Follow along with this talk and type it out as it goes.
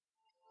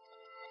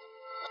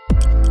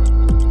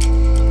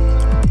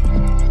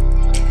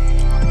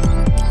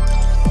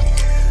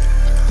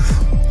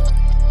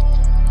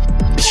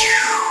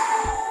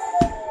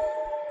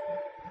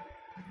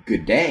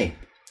day.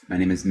 My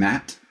name is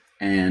Matt,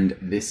 and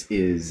this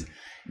is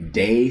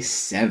day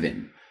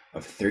 7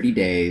 of 30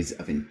 days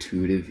of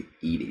intuitive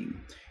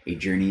eating, a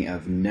journey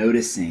of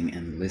noticing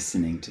and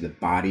listening to the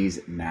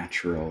body's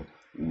natural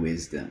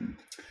wisdom.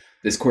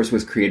 This course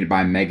was created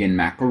by Megan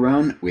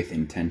McElroan with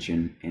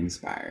intention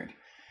inspired.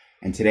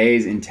 And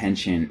today's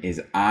intention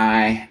is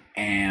I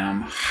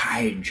am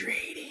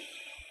hydrating.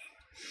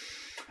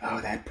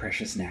 Oh, that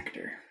precious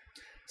nectar.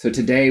 So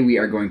today we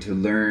are going to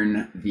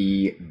learn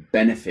the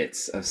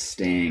benefits of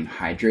staying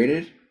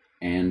hydrated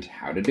and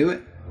how to do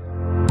it.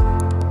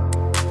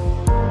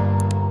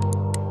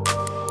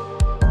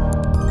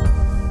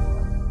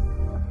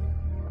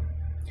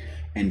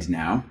 And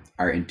now,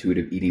 our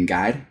intuitive eating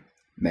guide,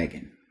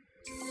 Megan.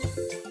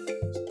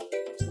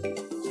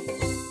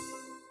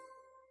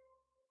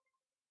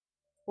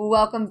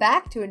 Welcome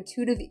back to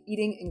Intuitive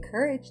Eating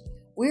Encouraged.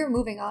 We are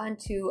moving on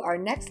to our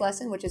next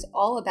lesson, which is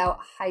all about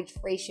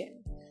hydration.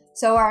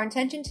 So our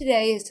intention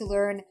today is to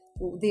learn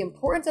the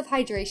importance of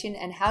hydration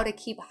and how to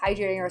keep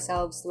hydrating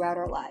ourselves throughout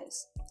our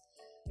lives.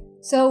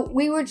 So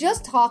we were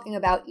just talking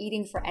about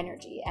eating for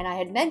energy, and I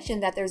had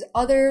mentioned that there's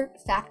other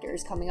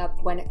factors coming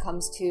up when it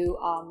comes to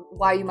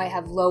why you might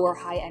have low or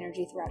high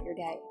energy throughout your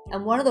day.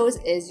 And one of those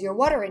is your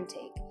water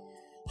intake.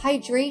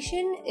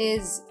 Hydration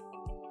is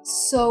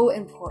so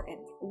important.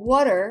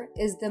 Water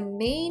is the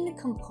main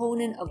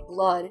component of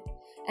blood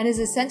and is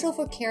essential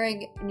for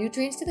carrying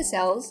nutrients to the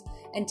cells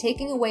and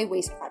taking away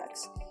waste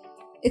products.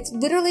 It's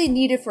literally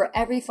needed for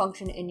every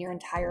function in your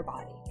entire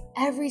body.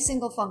 Every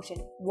single function,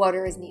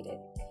 water is needed.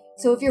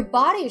 So if your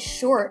body is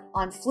short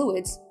on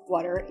fluids,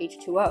 water,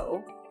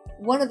 H2O,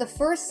 one of the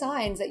first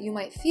signs that you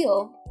might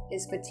feel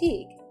is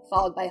fatigue,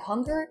 followed by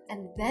hunger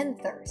and then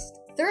thirst.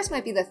 Thirst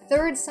might be the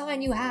third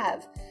sign you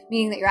have,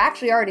 meaning that you're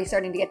actually already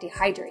starting to get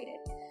dehydrated.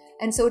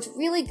 And so it's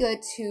really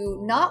good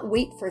to not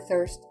wait for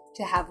thirst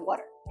to have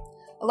water.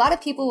 A lot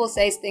of people will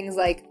say things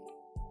like,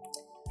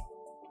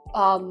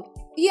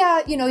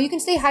 you can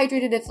stay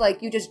hydrated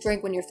if you just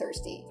drink when you're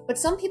thirsty. But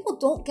some people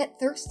don't get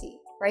thirsty,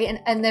 right?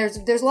 And there's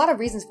a lot of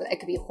reasons for that. It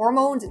could be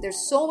hormones.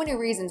 There's so many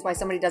reasons why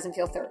somebody doesn't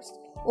feel thirst.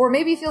 Or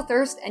maybe you feel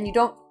thirst and you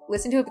don't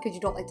listen to it because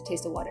you don't like the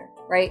taste of water,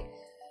 right?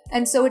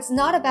 And so it's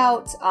not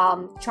about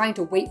trying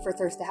to wait for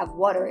thirst to have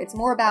water. It's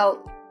more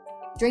about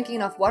drinking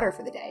enough water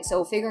for the day.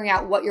 So figuring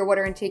out what your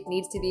water intake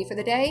needs to be for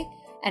the day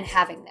and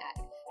having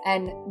that.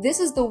 And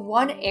this is the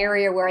one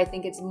area where I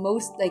think it's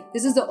most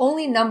this is the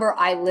only number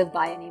I live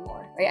by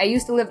anymore, right? I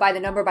used to live by the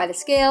number by the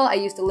scale. I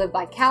used to live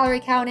by calorie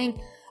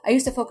counting. I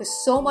used to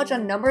focus so much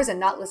on numbers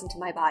and not listen to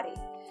my body.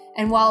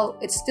 And while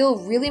it's still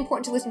really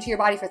important to listen to your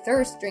body for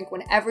thirst, drink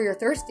whenever you're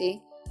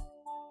thirsty,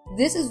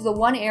 this is the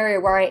one area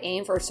where I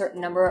aim for a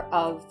certain number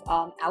of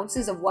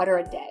ounces of water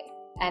a day.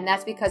 And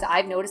that's because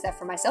I've noticed that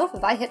for myself,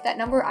 if I hit that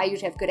number, I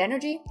usually have good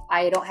energy.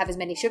 I don't have as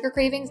many sugar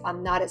cravings.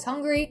 I'm not as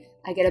hungry.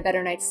 I get a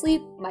better night's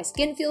sleep. My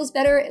skin feels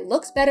better. It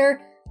looks better.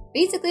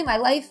 Basically, my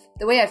life,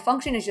 the way I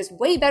function is just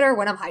way better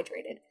when I'm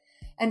hydrated.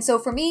 And so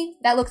for me,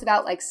 that looks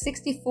about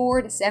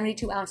 64 to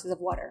 72 ounces of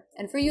water.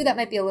 And for you, that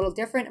might be a little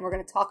different. And we're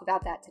going to talk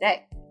about that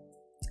today.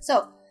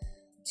 So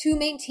to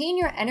maintain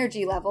your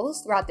energy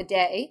levels throughout the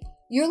day,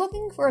 you're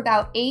looking for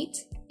about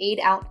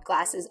 8-ounce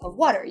glasses of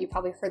water. You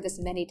probably heard this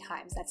many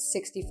times. That's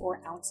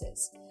 64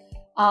 ounces.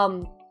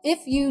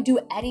 If you do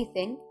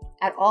anything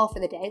at all for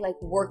the day, like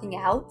working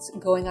out,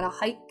 going on a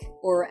hike,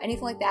 or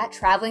anything like that,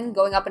 traveling,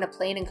 going up in a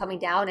plane and coming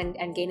down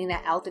and gaining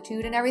that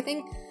altitude and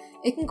everything,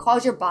 it can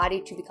cause your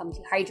body to become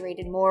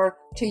dehydrated more,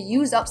 to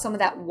use up some of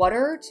that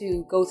water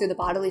to go through the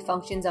bodily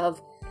functions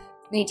of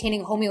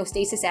maintaining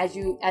homeostasis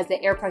as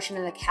the air pressure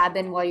in the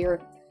cabin while you're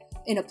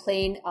in a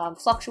plane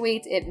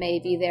fluctuates. It may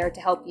be there to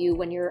help you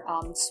when you're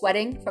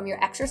sweating from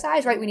your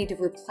exercise, right? We need to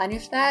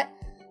replenish that.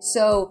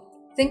 So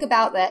think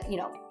about that,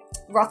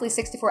 roughly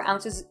 64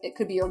 ounces, it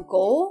could be your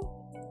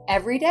goal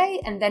every day.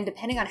 And then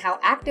depending on how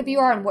active you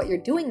are and what you're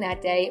doing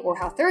that day or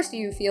how thirsty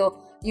you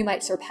feel, you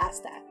might surpass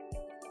that.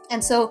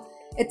 And so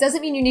it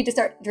doesn't mean you need to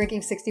start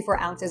drinking 64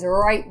 ounces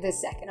right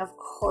this second. Of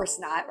course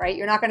not, right?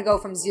 You're not going to go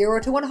from 0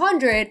 to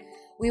 100.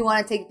 We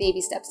want to take baby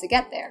steps to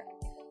get there.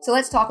 So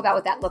let's talk about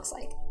what that looks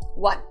like.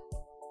 1,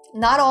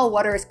 not all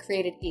water is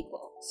created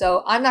equal.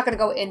 So I'm not going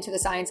to go into the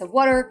science of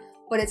water,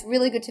 but it's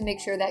really good to make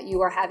sure that you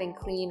are having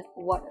clean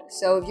water.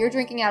 So if you're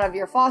drinking out of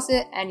your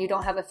faucet and you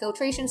don't have a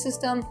filtration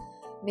system,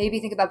 maybe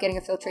think about getting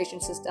a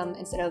filtration system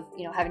instead of,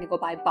 having to go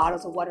buy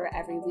bottles of water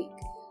every week.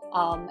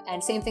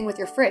 And same thing with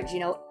your fridge.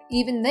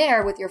 Even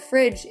there with your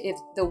fridge, if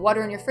the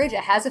water in your fridge,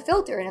 it has a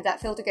filter, and if that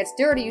filter gets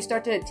dirty, you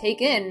start to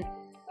take in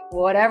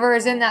whatever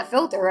is in that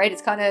filter, right?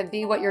 It's going to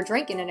be what you're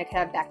drinking, and it can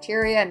have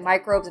bacteria and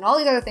microbes and all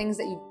these other things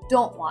that you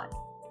don't want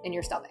in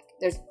your stomach.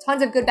 There's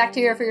tons of good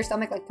bacteria for your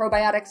stomach, like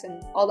probiotics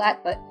and all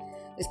that, but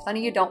there's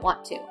plenty you don't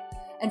want to.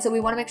 And so we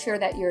want to make sure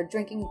that your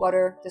drinking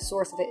water, the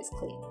source of it, is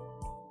clean.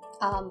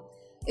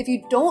 If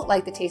you don't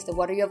like the taste of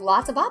water, you have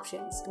lots of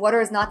options.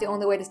 Water is not the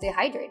only way to stay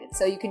hydrated.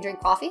 So you can drink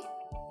coffee,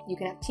 you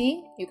can have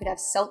tea, you could have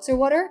seltzer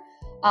water.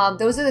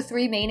 Those are the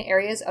 3 main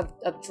areas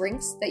of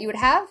drinks that you would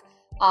have.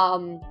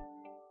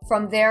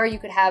 From there, you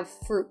could have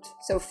fruit.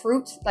 So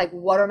fruit, like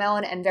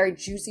watermelon and very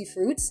juicy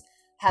fruits,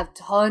 have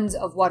tons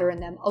of water in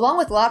them, along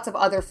with lots of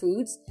other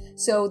foods.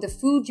 So the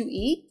food you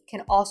eat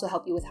can also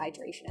help you with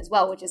hydration as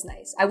well, which is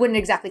nice. I wouldn't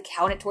exactly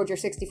count it towards your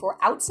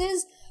 64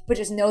 ounces, but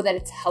just know that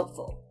it's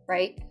helpful,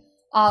 right?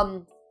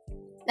 And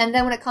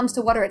then when it comes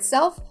to water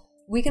itself,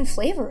 we can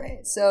flavor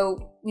it.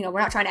 So, we're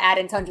not trying to add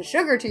in tons of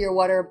sugar to your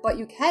water, but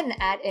you can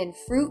add in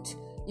fruit.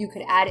 You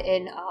could add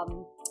in,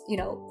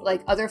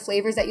 like other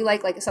flavors that you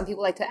like. Like some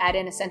people like to add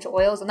in essential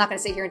oils. I'm not going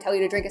to sit here and tell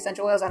you to drink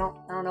essential oils. I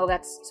don't know if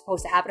that's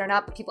supposed to happen or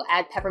not, but people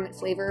add peppermint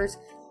flavors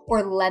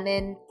or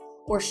lemon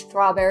or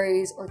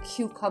strawberries or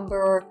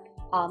cucumber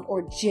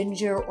or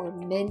ginger or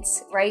mint,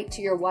 right,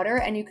 to your water.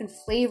 And you can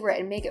flavor it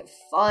and make it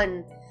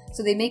fun.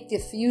 So they make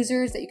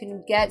diffusers that you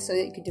can get so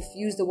that you can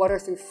diffuse the water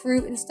through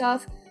fruit and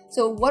stuff.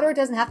 So water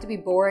doesn't have to be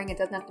boring. It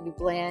doesn't have to be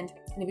bland.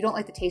 And if you don't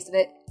like the taste of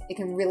it, it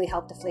can really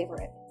help to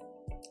flavor it.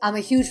 I'm a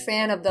huge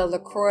fan of the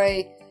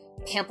LaCroix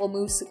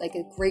Pamplemousse, like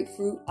a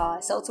grapefruit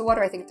seltzer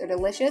water. I think they're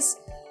delicious.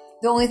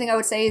 The only thing I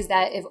would say is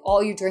that if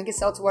all you drink is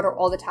seltzer water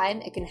all the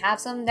time, it can have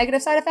some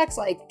negative side effects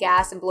like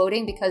gas and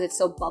bloating because it's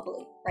so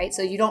bubbly, right?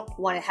 So you don't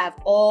want to have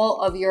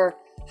all of your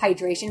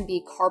hydration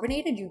be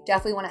carbonated. You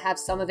definitely want to have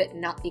some of it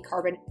not be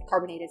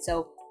carbonated.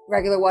 So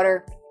regular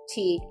water,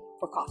 tea,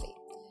 or coffee.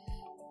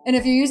 And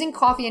if you're using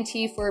coffee and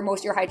tea for most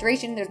of your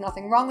hydration, there's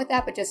nothing wrong with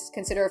that, but just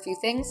consider a few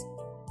things.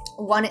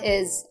 One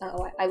is, I don't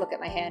know why, I look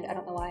at my hand. I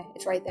don't know why.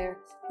 It's right there.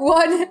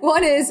 One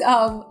is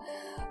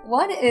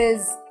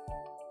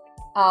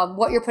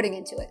what you're putting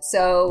into it.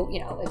 So,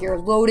 if you're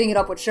loading it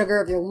up with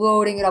sugar, if you're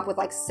loading it up with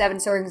like 7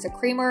 servings of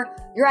creamer,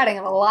 you're adding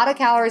a lot of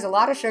calories, a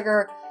lot of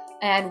sugar.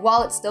 And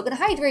while it's still going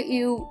to hydrate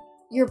you,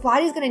 your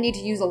body's going to need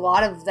to use a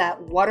lot of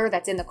that water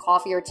that's in the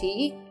coffee or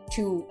tea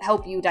to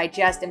help you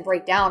digest and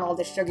break down all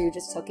the sugar you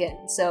just took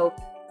in. So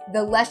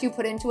the less you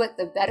put into it,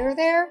 the better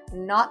there.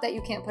 Not that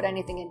you can't put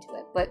anything into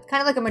it, but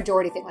kind of like a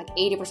majority thing, like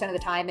 80% of the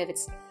time, if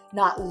it's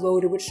not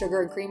loaded with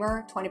sugar and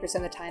creamer, 20%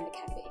 of the time it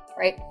can be,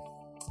 right?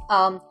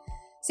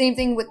 Same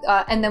thing with,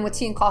 and then with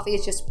tea and coffee,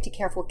 it's just be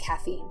careful with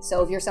caffeine.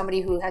 So if you're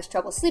somebody who has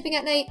trouble sleeping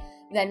at night,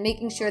 then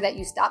making sure that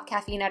you stop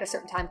caffeine at a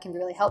certain time can be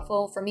really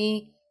helpful. For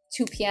me,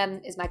 2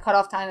 p.m. is my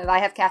cutoff time. If I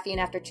have caffeine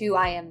after 2,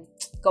 I am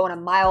going a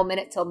mile a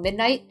minute till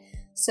midnight.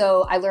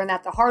 So I learned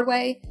that the hard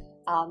way.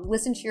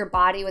 Listen to your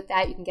body with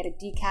that. You can get a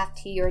decaf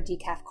tea or a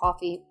decaf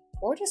coffee,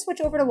 or just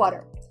switch over to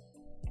water.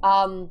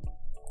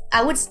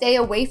 I would stay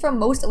away from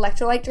most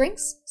electrolyte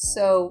drinks.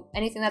 So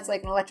anything that's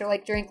like an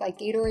electrolyte drink, like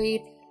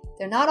Gatorade,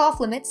 they're not off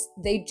limits.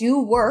 They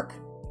do work,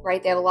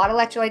 right? They have a lot of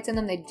electrolytes in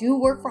them. They do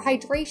work for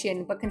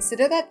hydration, but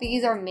consider that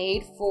these are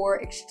made for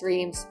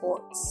extreme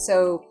sports.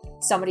 So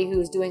somebody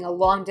who's doing a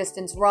long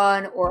distance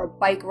run or a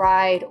bike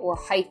ride or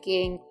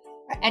hiking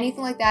or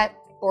anything like that,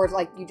 or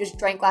like you just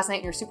drank last night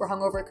and you're super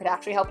hungover, it could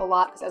actually help a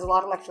lot because it has a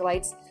lot of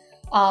electrolytes.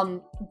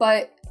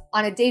 But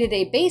on a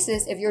day-to-day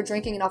basis, if you're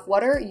drinking enough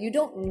water, you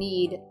don't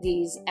need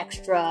these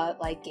extra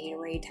like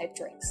Gatorade type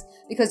drinks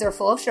because they're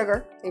full of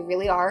sugar. They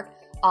really are.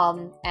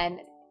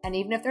 And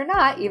even if they're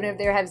not, even if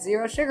they have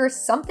 0 sugar,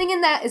 something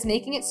in that is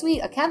making it sweet,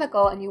 a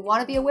chemical, and you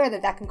want to be aware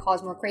that that can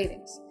cause more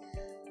cravings.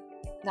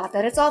 Not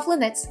that it's off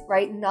limits,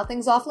 right?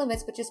 Nothing's off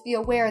limits, but just be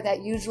aware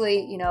that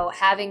usually,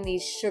 having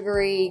these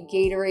sugary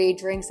Gatorade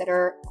drinks that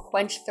are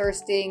quench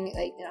thirsting,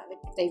 like,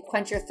 they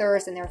quench your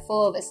thirst and they're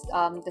full of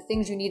the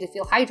things you need to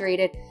feel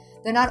hydrated,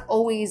 they're not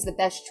always the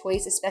best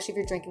choice, especially if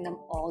you're drinking them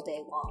all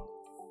day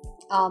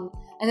long.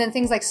 And then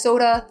things like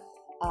soda,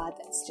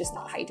 that's just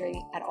not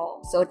hydrating at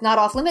all. So it's not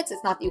off limits.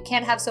 It's not that you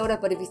can't have soda,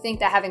 but if you think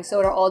that having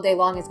soda all day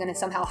long is going to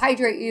somehow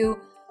hydrate you,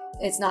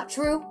 it's not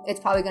true. It's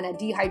probably going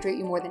to dehydrate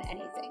you more than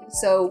anything.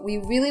 So we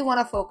really want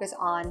to focus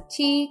on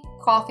tea,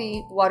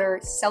 coffee, water,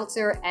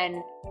 seltzer,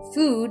 and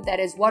food that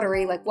is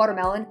watery, like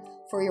watermelon,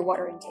 for your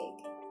water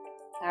intake.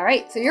 All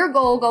right, so your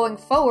goal going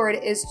forward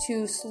is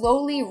to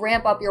slowly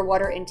ramp up your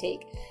water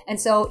intake. And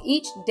so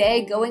each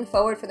day going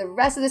forward for the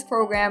rest of this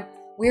program,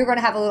 we're going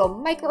to have a little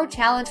micro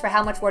challenge for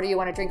how much water you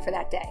want to drink for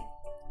that day.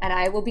 And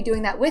I will be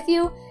doing that with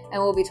you,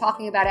 and we'll be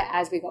talking about it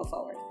as we go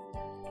forward.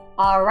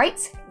 All right,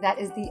 that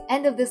is the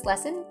end of this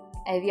lesson.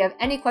 And if you have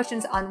any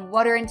questions on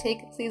water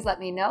intake, please let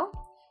me know.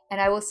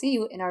 And I will see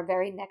you in our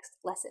very next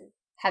lesson.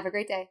 Have a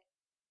great day.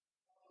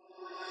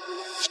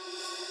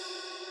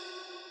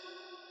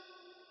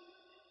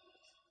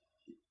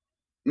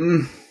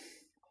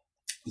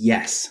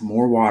 Yes,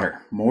 more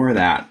water, more of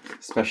that,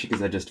 especially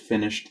because I just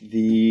finished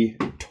the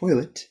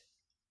toilet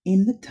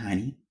in the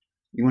tiny.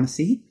 You want to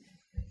see?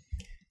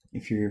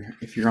 If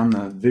you're on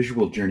the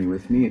visual journey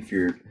with me, if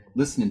you're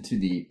listening to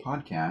the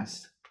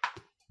podcast,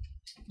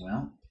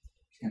 well,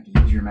 you have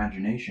to use your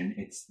imagination.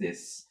 It's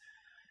this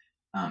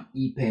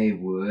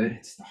Ipe wood.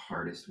 It's the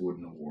hardest wood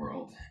in the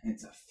world.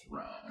 It's a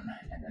throne,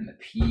 and then the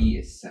pea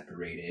is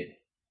separated.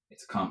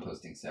 It's a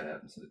composting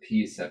setup, so the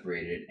pea is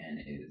separated and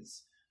it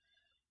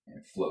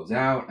flows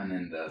out, and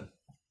then the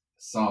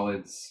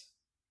solids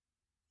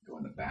go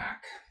in the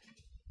back,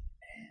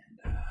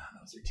 and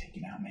those are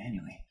taken out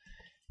manually.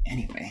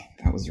 Anyway,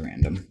 that was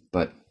random,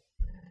 but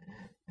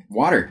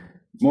water.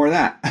 more of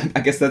that.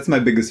 I guess that's my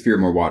biggest fear.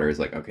 More water is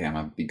like, okay, I'm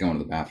gonna be going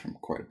to the bathroom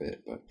quite a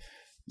bit, but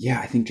yeah,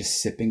 I think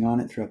just sipping on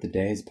it throughout the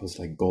day as opposed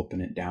to like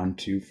gulping it down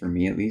too, for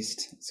me at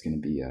least, it's gonna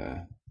be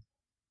a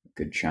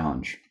good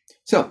challenge.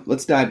 So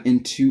let's dive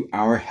into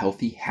our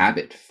healthy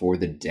habit for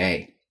the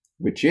day,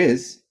 which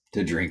is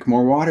to drink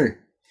more water.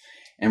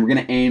 And we're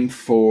going to aim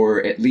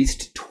for at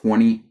least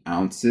 20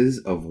 ounces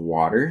of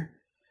water,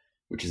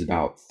 which is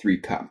about 3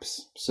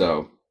 cups.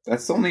 So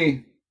that's,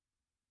 very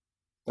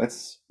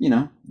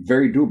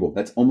doable.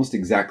 That's almost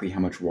exactly how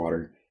much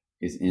water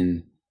is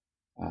in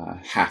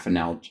half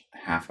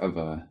of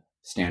a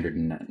standard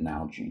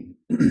Nalgene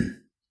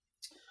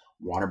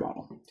water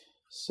bottle.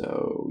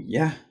 So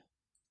yeah,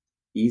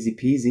 easy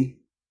peasy.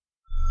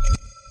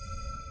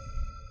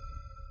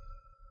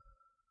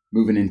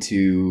 Moving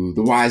into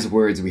the wise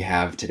words we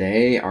have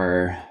today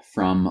are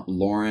from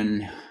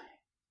Lauren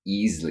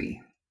Easley,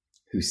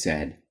 who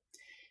said,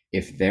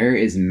 "If there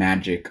is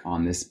magic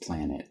on this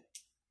planet,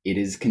 it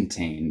is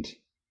contained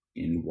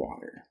in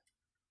water."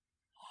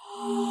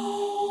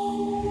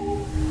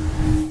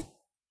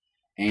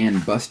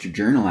 And bust your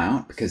journal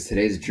out, because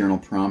today's journal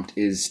prompt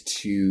is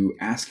to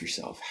ask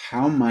yourself,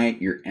 how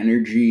might your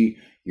energy,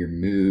 your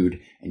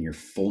mood, and your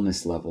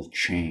fullness level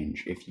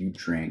change if you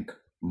drank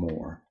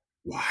more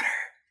water?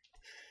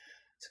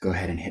 So go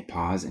ahead and hit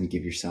pause and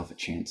give yourself a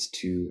chance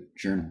to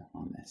journal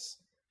on this.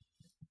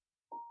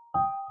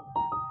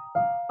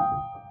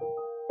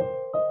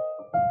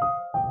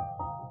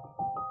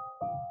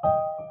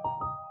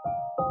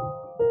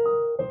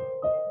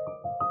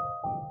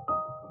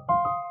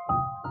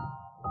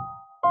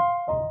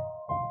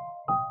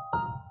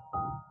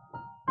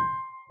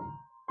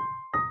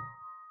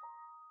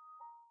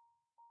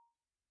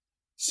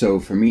 So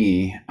for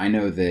me, I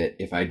know that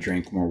if I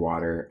drank more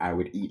water, I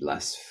would eat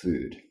less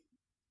food,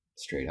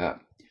 straight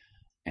up.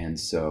 And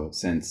so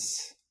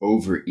since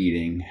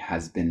overeating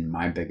has been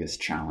my biggest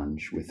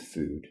challenge with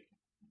food,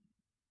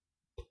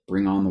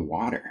 bring on the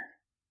water.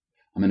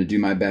 I'm going to do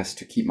my best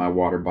to keep my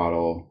water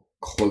bottle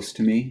close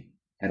to me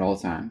at all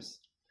times,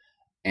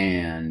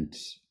 and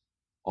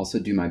also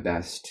do my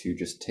best to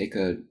just take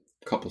a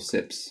couple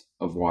sips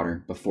of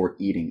water before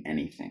eating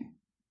anything.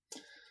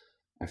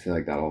 I feel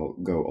like that'll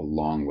go a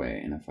long way.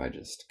 And if I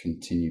just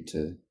continue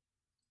to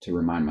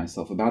remind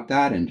myself about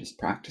that and just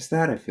practice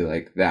that, I feel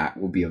like that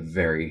will be a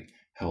very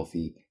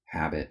healthy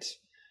habit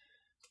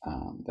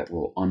that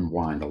will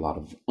unwind a lot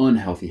of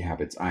unhealthy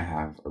habits I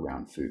have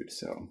around food.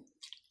 So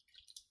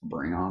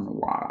bring on the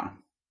water.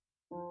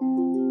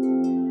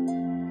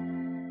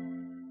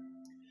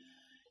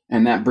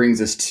 And that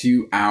brings us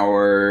to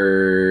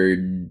our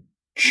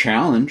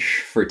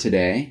challenge for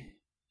today,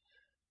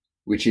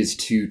 which is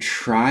to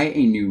try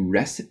a new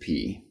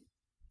recipe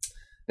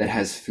that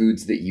has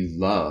foods that you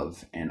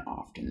love and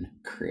often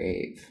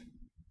crave.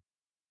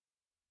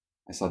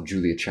 I saw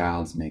Julia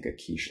Childs make a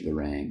quiche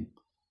Lorraine,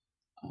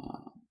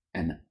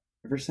 and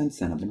ever since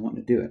then I've been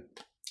wanting to do it.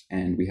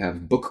 And we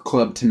have book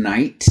club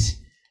tonight.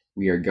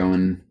 We are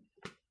going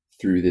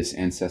through this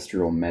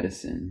ancestral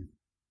medicine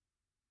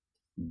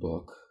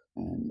book,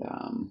 and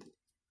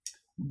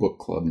book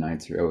club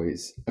nights are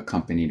always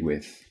accompanied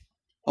with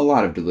a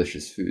lot of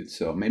delicious food.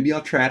 So maybe I'll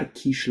try a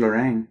quiche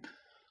Lorraine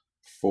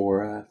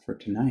for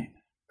tonight.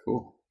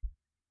 Cool.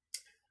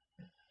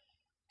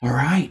 All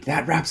right,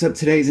 that wraps up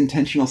today's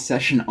intentional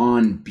session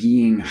on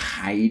being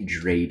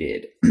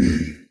hydrated.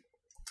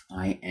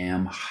 I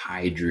am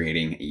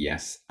hydrating.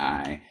 Yes,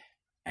 I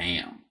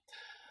am.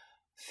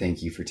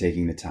 Thank you for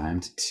taking the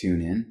time to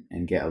tune in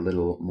and get a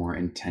little more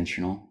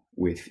intentional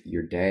with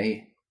your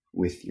day,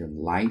 with your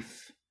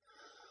life,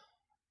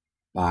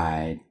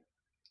 by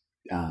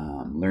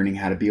learning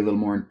how to be a little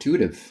more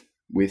intuitive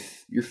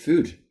with your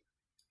food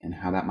and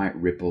how that might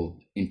ripple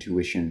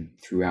intuition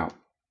throughout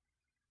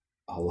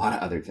a lot of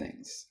other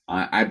things.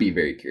 I'd be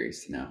very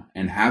curious to know,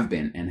 and have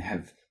been, and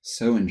have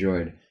so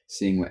enjoyed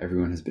seeing what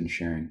everyone has been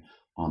sharing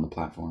on the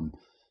platform.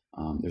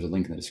 There's a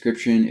link in the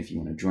description if you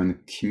want to join the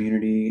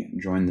community,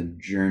 join the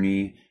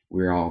journey.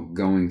 We're all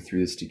going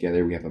through this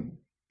together. We have a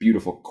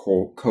beautiful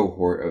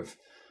cohort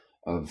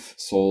of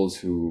souls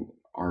who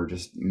are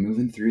just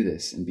moving through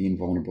this and being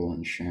vulnerable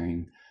and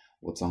sharing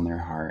what's on their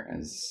heart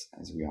as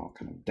we all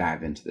kind of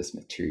dive into this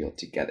material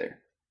together.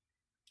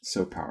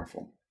 So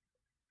powerful.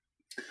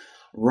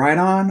 Right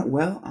on.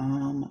 Well,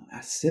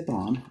 sip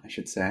on, I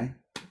should say.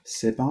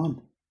 Sip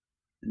on.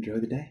 Enjoy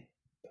the day.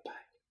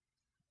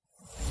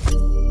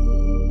 Bye-bye.